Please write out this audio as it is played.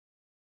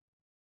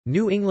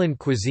New England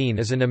cuisine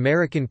is an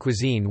American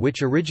cuisine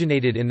which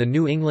originated in the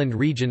New England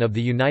region of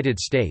the United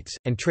States,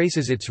 and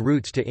traces its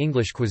roots to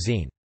English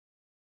cuisine.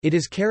 It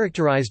is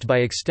characterized by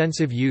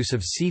extensive use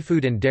of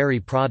seafood and dairy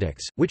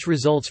products, which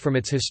results from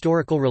its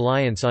historical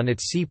reliance on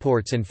its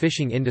seaports and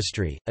fishing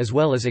industry, as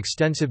well as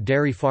extensive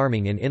dairy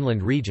farming in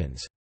inland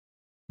regions.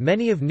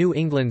 Many of New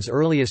England's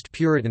earliest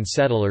Puritan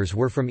settlers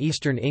were from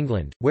eastern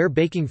England, where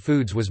baking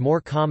foods was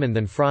more common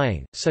than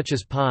frying, such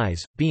as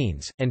pies,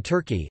 beans, and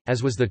turkey,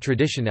 as was the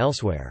tradition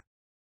elsewhere.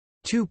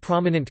 Two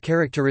prominent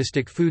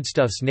characteristic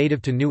foodstuffs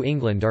native to New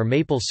England are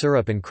maple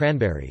syrup and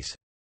cranberries.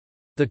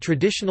 The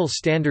traditional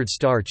standard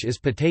starch is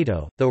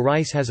potato, though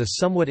rice has a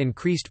somewhat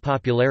increased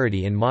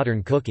popularity in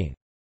modern cooking.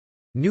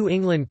 New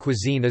England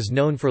cuisine is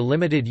known for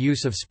limited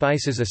use of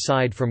spices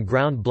aside from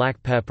ground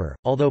black pepper,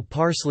 although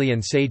parsley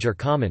and sage are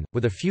common,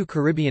 with a few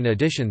Caribbean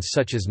additions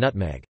such as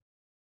nutmeg.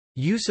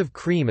 Use of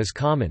cream is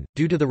common,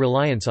 due to the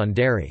reliance on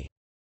dairy.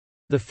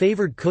 The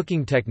favored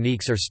cooking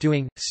techniques are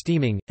stewing,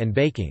 steaming, and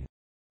baking.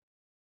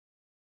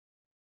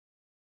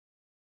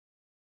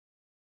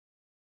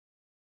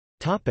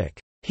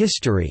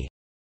 History.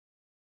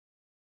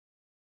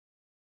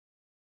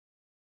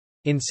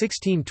 In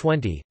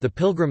 1620, the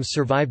Pilgrims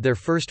survived their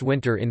first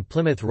winter in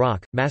Plymouth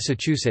Rock,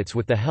 Massachusetts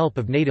with the help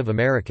of Native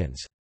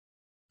Americans.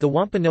 The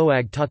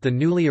Wampanoag taught the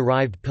newly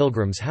arrived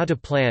Pilgrims how to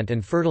plant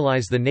and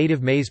fertilize the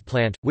native maize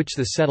plant, which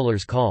the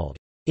settlers called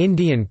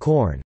Indian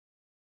corn.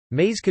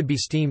 Maize could be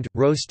steamed,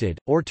 roasted,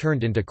 or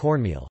turned into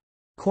cornmeal.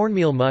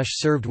 Cornmeal mush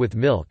served with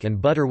milk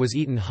and butter was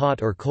eaten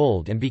hot or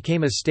cold and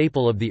became a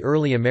staple of the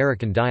early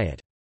American diet.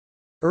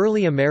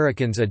 Early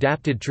Americans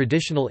adapted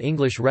traditional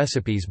English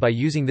recipes by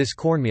using this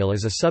cornmeal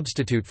as a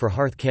substitute for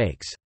hearth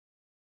cakes.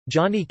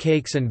 Johnny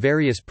cakes and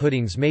various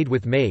puddings made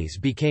with maize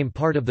became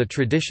part of the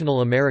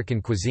traditional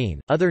American cuisine.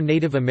 Other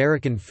Native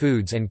American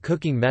foods and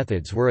cooking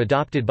methods were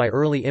adopted by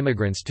early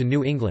immigrants to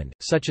New England,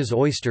 such as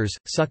oysters,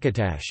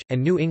 succotash,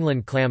 and New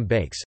England clam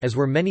bakes, as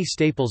were many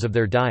staples of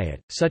their diet,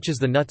 such as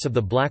the nuts of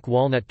the black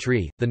walnut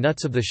tree, the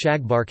nuts of the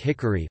shagbark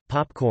hickory,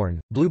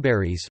 popcorn,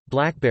 blueberries,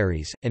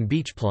 blackberries, and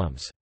beach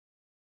plums.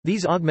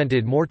 These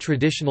augmented more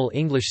traditional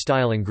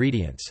English-style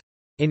ingredients.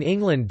 In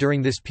England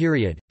during this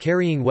period,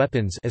 carrying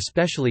weapons,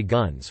 especially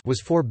guns,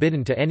 was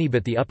forbidden to any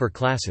but the upper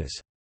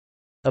classes.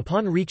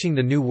 Upon reaching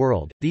the New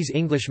World, these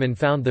Englishmen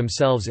found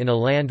themselves in a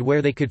land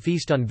where they could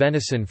feast on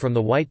venison from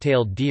the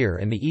white-tailed deer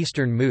and the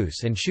eastern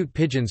moose and shoot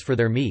pigeons for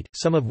their meat,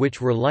 some of which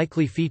were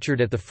likely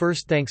featured at the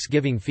first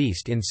Thanksgiving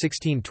feast in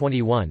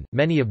 1621.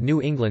 Many of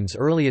New England's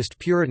earliest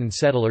Puritan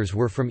settlers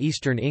were from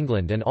eastern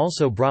England and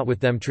also brought with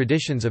them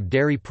traditions of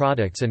dairy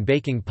products and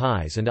baking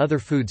pies and other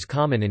foods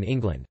common in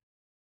England.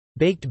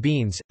 Baked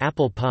beans,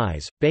 apple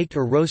pies, baked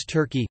or roast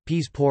turkey,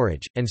 peas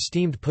porridge, and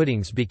steamed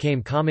puddings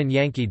became common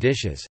Yankee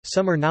dishes.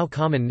 Some are now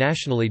common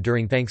nationally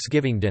during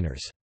Thanksgiving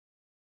dinners.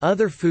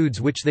 Other foods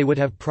which they would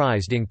have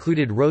prized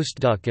included roast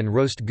duck and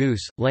roast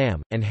goose,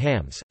 lamb, and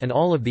hams, and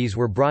all of these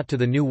were brought to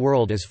the New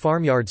World as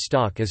farmyard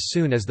stock as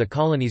soon as the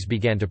colonies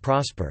began to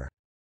prosper.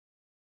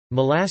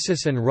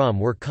 Molasses and rum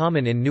were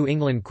common in New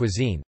England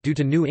cuisine, due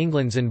to New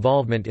England's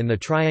involvement in the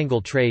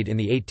triangle trade in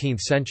the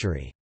 18th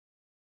century.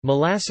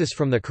 Molasses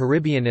from the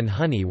Caribbean and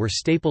honey were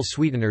staple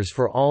sweeteners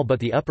for all but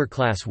the upper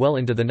class well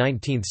into the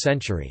 19th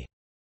century.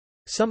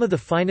 Some of the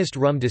finest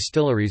rum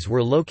distilleries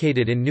were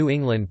located in New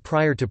England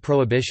prior to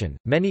Prohibition.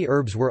 Many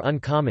herbs were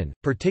uncommon,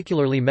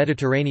 particularly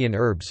Mediterranean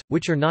herbs,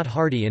 which are not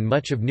hardy in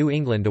much of New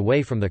England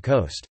away from the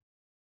coast.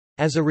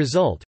 As a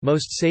result,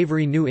 most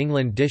savory New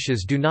England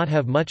dishes do not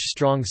have much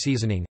strong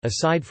seasoning,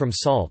 aside from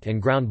salt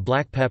and ground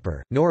black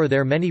pepper, nor are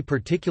there many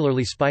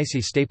particularly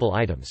spicy staple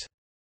items.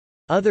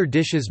 Other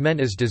dishes meant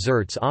as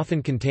desserts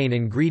often contain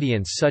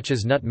ingredients such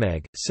as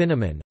nutmeg,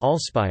 cinnamon,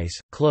 allspice,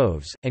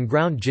 cloves, and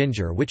ground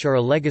ginger, which are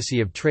a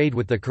legacy of trade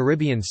with the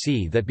Caribbean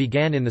Sea that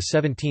began in the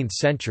 17th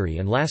century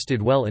and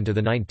lasted well into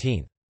the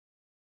 19th.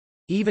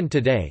 Even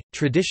today,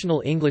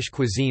 traditional English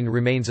cuisine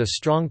remains a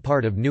strong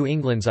part of New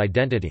England's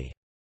identity.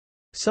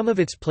 Some of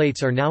its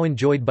plates are now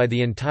enjoyed by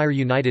the entire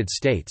United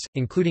States,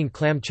 including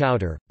clam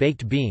chowder,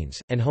 baked beans,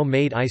 and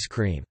homemade ice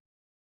cream.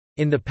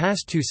 In the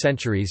past 2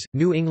 centuries,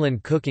 New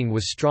England cooking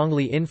was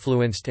strongly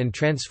influenced and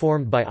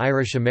transformed by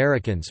Irish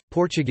Americans,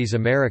 Portuguese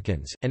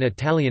Americans, and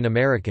Italian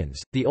Americans.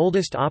 The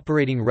oldest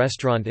operating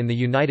restaurant in the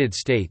United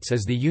States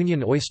is the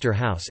Union Oyster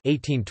House,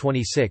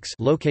 1826,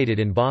 located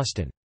in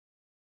Boston.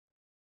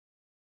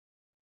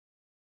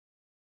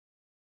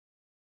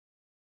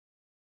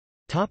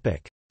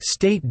 Topic: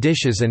 State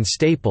dishes and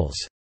staples.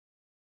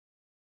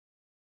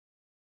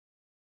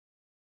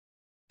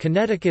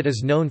 Connecticut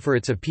is known for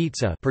its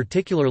pizza,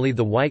 particularly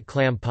the white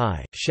clam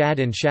pie, shad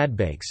and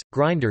shadbakes,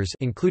 grinders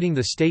including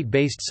the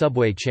state-based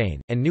Subway chain,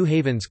 and New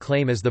Haven's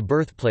claim as the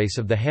birthplace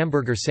of the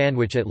hamburger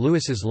sandwich at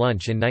Lewis's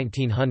Lunch in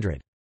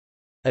 1900.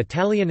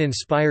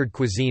 Italian-inspired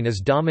cuisine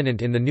is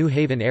dominant in the New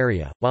Haven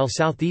area, while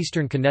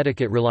southeastern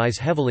Connecticut relies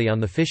heavily on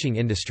the fishing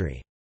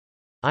industry.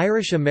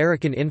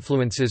 Irish-American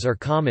influences are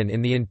common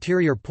in the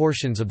interior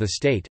portions of the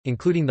state,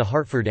 including the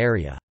Hartford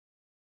area.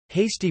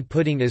 Hasty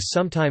pudding is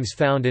sometimes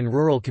found in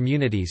rural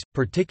communities,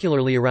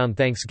 particularly around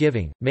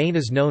Thanksgiving. Maine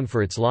is known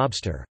for its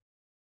lobster.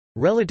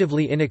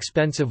 Relatively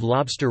inexpensive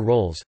lobster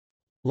rolls,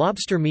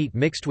 lobster meat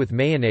mixed with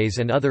mayonnaise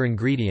and other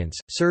ingredients,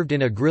 served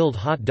in a grilled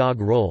hot dog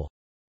roll,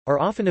 are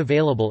often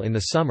available in the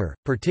summer,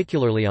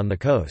 particularly on the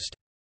coast.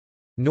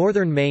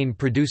 Northern Maine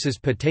produces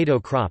potato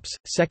crops,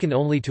 second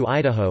only to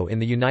Idaho in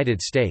the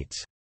United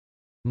States.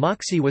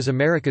 Moxie was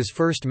America's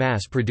first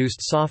mass-produced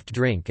soft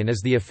drink and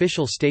is the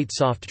official state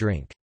soft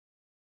drink.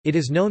 It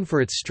is known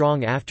for its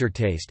strong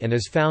aftertaste and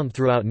is found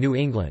throughout New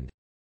England.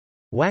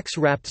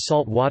 Wax-wrapped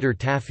salt water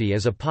taffy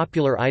is a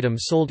popular item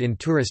sold in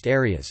tourist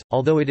areas,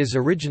 although it is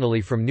originally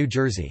from New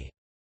Jersey.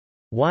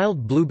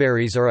 Wild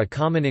blueberries are a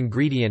common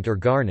ingredient or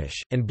garnish,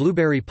 and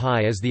blueberry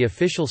pie is the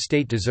official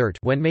state dessert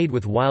when made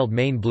with wild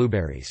Maine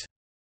blueberries.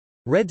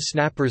 Red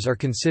snappers are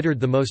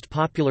considered the most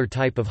popular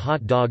type of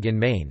hot dog in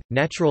Maine,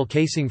 natural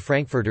casing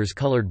frankfurters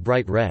colored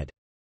bright red.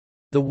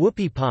 The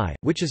whoopie pie,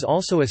 which is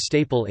also a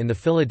staple in the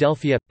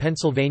Philadelphia,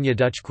 Pennsylvania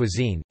Dutch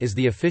cuisine, is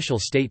the official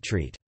state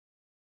treat.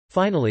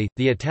 Finally,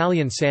 the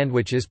Italian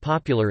sandwich is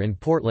popular in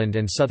Portland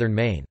and southern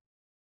Maine.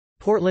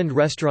 Portland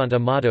restaurant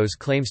Amato's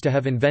claims to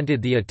have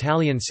invented the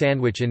Italian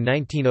sandwich in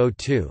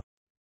 1902.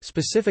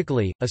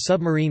 Specifically, a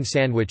submarine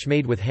sandwich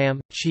made with ham,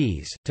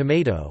 cheese,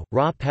 tomato,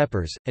 raw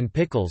peppers, and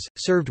pickles,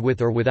 served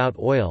with or without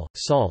oil,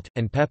 salt,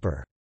 and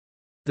pepper.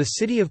 The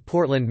city of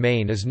Portland,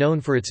 Maine is known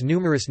for its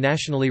numerous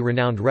nationally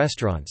renowned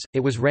restaurants.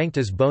 It was ranked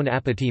as Bon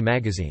Appetit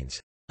magazine's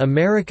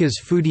America's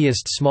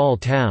Foodiest Small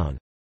Town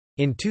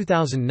in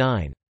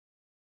 2009.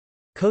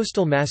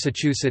 Coastal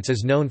Massachusetts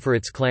is known for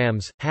its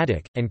clams,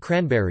 haddock, and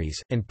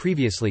cranberries, and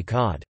previously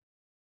cod.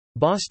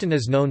 Boston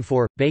is known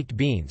for baked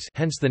beans,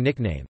 hence the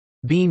nickname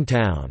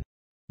Beantown,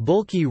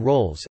 bulky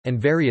rolls,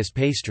 and various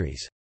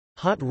pastries.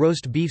 Hot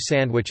roast beef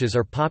sandwiches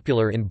are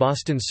popular in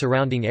Boston's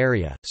surrounding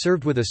area,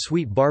 served with a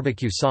sweet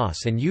barbecue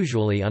sauce and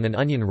usually on an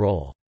onion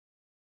roll.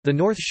 The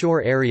North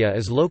Shore area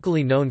is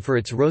locally known for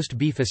its roast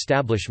beef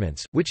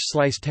establishments, which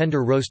slice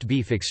tender roast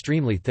beef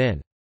extremely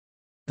thin.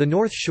 The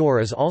North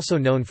Shore is also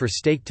known for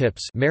steak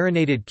tips,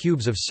 marinated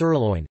cubes of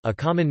sirloin, a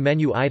common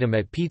menu item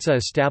at pizza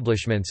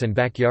establishments and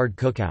backyard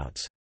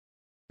cookouts.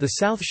 The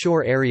South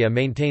Shore area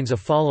maintains a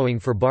following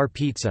for bar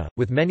pizza,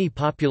 with many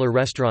popular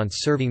restaurants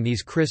serving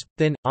these crisp,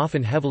 thin,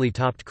 often heavily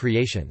topped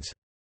creations.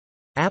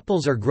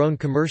 Apples are grown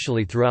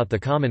commercially throughout the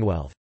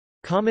Commonwealth.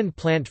 Common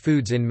plant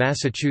foods in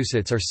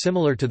Massachusetts are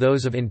similar to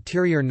those of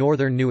interior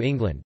northern New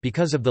England,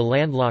 because of the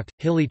landlocked,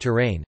 hilly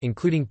terrain,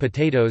 including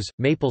potatoes,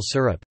 maple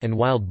syrup, and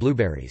wild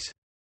blueberries.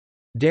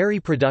 Dairy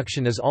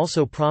production is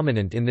also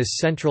prominent in this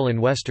central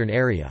and western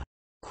area.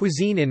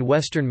 Cuisine in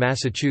western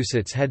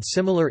Massachusetts had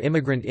similar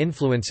immigrant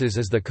influences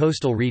as the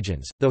coastal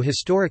regions, though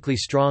historically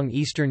strong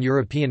Eastern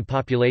European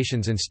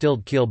populations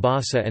instilled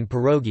kielbasa and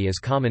pierogi as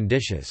common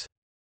dishes.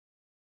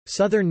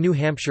 Southern New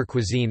Hampshire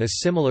cuisine is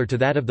similar to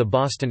that of the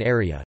Boston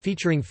area,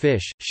 featuring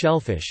fish,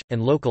 shellfish,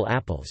 and local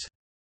apples.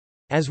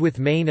 As with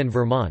Maine and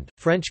Vermont,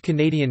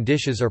 French-Canadian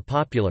dishes are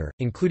popular,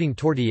 including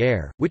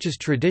tourtière, which is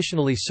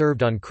traditionally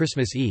served on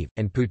Christmas Eve,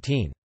 and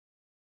poutine.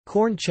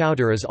 Corn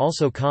chowder is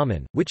also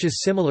common, which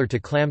is similar to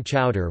clam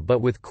chowder but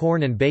with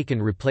corn and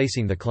bacon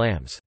replacing the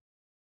clams.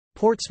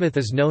 Portsmouth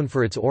is known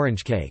for its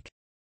orange cake.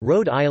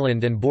 Rhode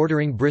Island and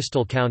bordering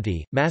Bristol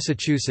County,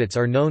 Massachusetts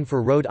are known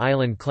for Rhode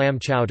Island clam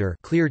chowder,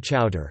 clear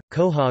chowder,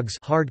 quahogs,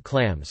 hard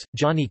clams,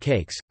 Johnny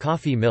cakes,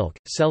 coffee milk,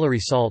 celery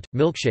salt,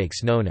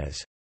 milkshakes known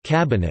as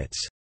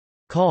cabinets,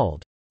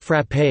 called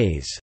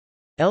frappés.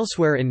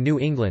 Elsewhere in New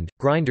England,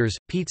 grinders,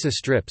 pizza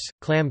strips,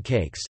 clam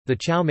cakes, the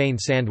chow mein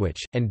sandwich,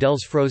 and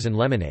Dell's frozen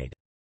lemonade.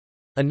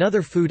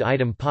 Another food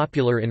item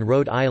popular in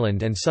Rhode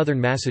Island and southern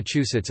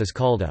Massachusetts is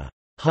called a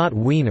hot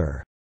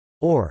wiener,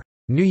 or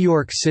New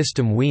York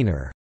system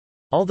wiener,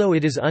 although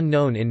it is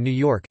unknown in New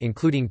York,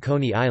 including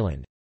Coney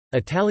Island.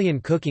 Italian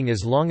cooking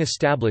is long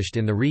established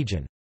in the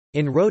region.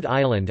 In Rhode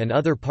Island and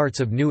other parts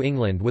of New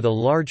England with a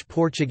large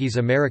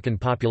Portuguese-American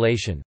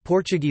population,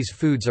 Portuguese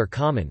foods are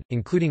common,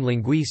 including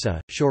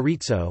linguiça,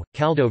 chorizo,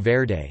 caldo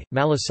verde,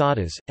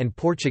 malasadas, and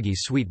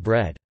Portuguese sweet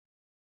bread.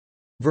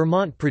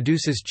 Vermont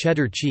produces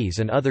cheddar cheese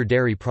and other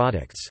dairy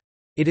products.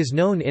 It is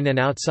known in and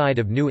outside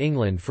of New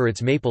England for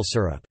its maple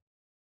syrup.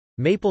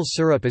 Maple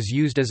syrup is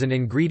used as an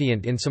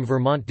ingredient in some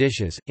Vermont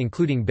dishes,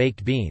 including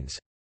baked beans.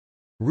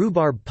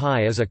 Rhubarb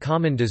pie is a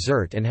common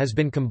dessert and has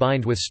been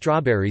combined with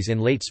strawberries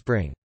in late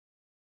spring.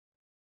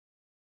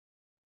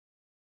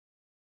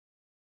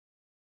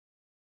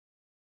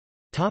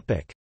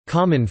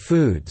 Common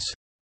foods.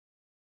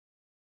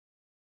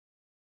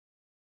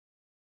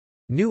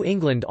 New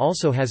England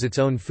also has its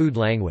own food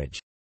language.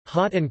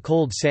 Hot and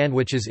cold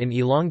sandwiches in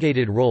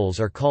elongated rolls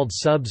are called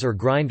subs or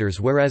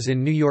grinders, whereas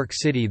in New York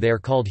City they are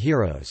called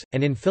heroes,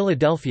 and in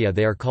Philadelphia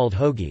they are called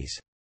hoagies.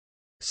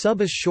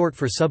 Sub is short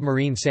for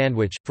submarine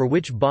sandwich, for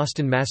which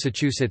Boston,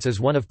 Massachusetts is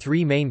one of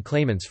three main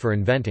claimants for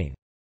inventing.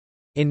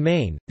 In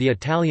Maine, the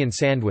Italian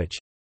sandwich,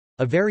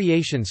 a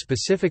variation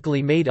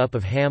specifically made up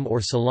of ham or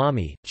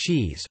salami,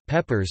 cheese,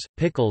 peppers,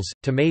 pickles,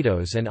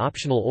 tomatoes and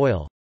optional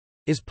oil,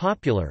 is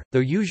popular, though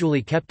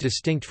usually kept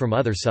distinct from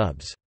other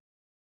subs.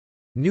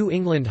 New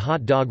England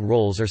hot dog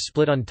rolls are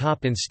split on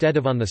top instead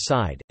of on the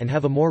side, and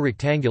have a more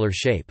rectangular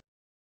shape.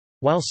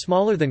 While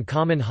smaller than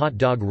common hot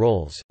dog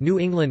rolls, New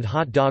England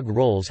hot dog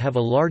rolls have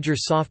a larger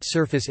soft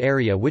surface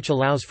area which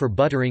allows for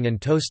buttering and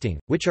toasting,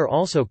 which are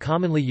also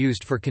commonly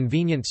used for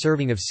convenient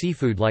serving of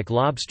seafood like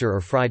lobster or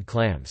fried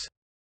clams.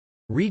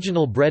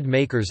 Regional bread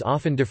makers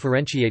often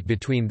differentiate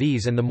between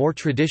these and the more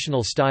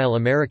traditional style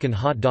American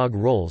hot dog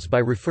rolls by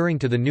referring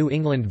to the New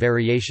England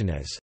variation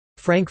as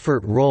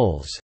Frankfurt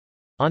rolls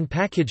on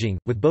packaging,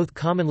 with both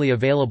commonly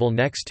available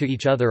next to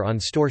each other on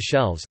store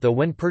shelves, though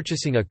when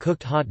purchasing a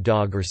cooked hot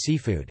dog or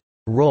seafood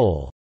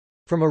roll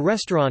from a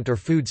restaurant or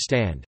food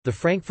stand, the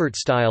Frankfurt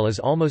style is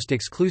almost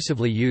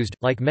exclusively used.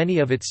 Like many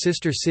of its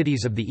sister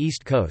cities of the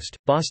East Coast,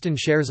 Boston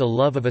shares a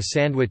love of a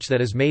sandwich that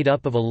is made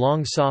up of a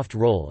long soft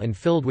roll and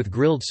filled with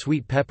grilled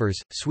sweet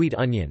peppers, sweet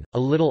onion, a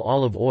little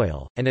olive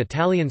oil, and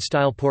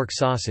Italian-style pork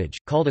sausage,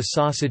 called a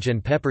sausage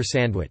and pepper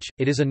sandwich.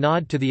 It is a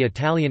nod to the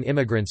Italian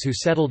immigrants who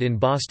settled in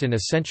Boston a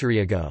century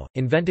ago,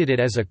 invented it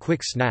as a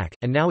quick snack,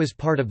 and now is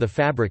part of the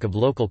fabric of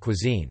local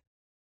cuisine.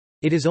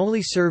 It is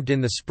only served in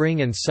the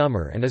spring and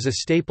summer and is a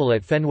staple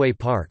at Fenway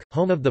Park,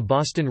 home of the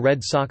Boston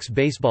Red Sox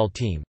baseball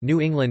team. New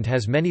England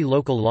has many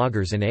local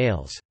lagers and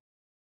ales.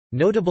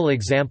 Notable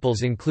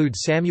examples include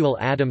Samuel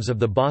Adams of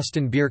the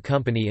Boston Beer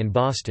Company in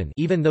Boston,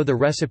 even though the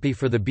recipe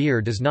for the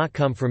beer does not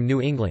come from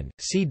New England,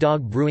 Sea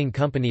Dog Brewing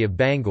Company of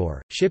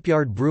Bangor,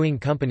 Shipyard Brewing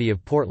Company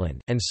of Portland,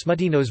 and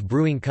Smutty's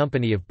Brewing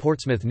Company of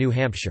Portsmouth, New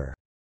Hampshire.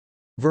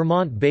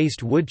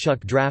 Vermont-based Woodchuck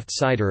Draft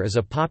Cider is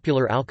a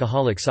popular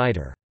alcoholic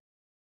cider.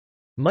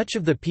 Much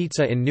of the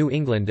pizza in New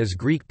England is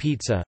Greek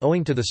pizza,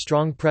 owing to the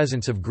strong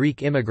presence of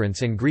Greek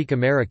immigrants and Greek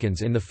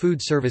Americans in the food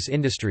service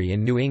industry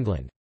in New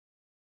England.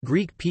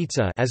 Greek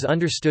pizza, as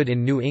understood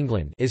in New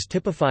England, is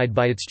typified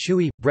by its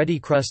chewy,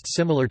 bready crust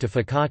similar to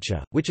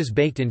focaccia, which is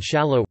baked in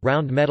shallow,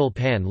 round metal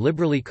pan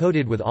liberally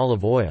coated with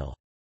olive oil.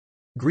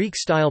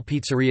 Greek-style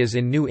pizzerias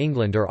in New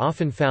England are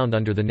often found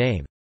under the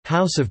name,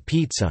 House of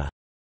Pizza.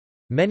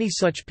 Many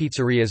such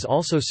pizzerias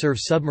also serve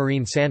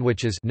submarine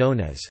sandwiches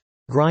known as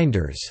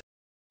grinders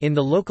in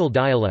the local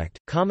dialect,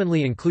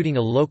 commonly including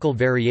a local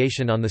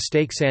variation on the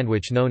steak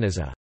sandwich known as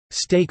a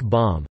steak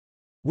bomb,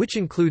 which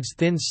includes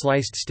thin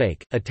sliced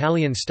steak,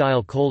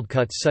 Italian-style cold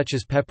cuts such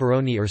as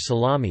pepperoni or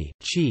salami,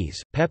 cheese,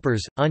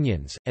 peppers,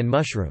 onions, and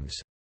mushrooms.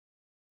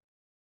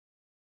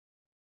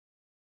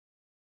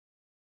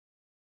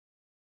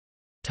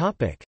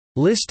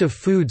 List of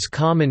foods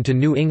common to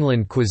New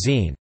England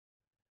cuisine.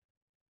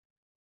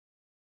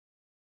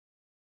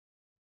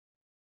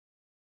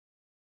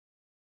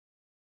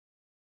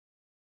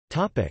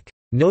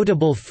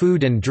 Notable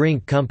food and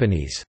drink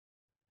companies.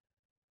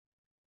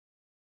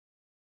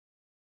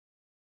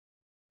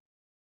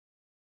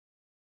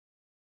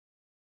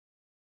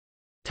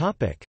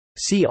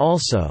 See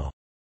also: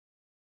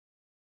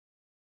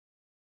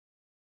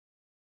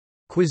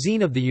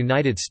 Cuisine of the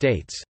United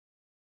States.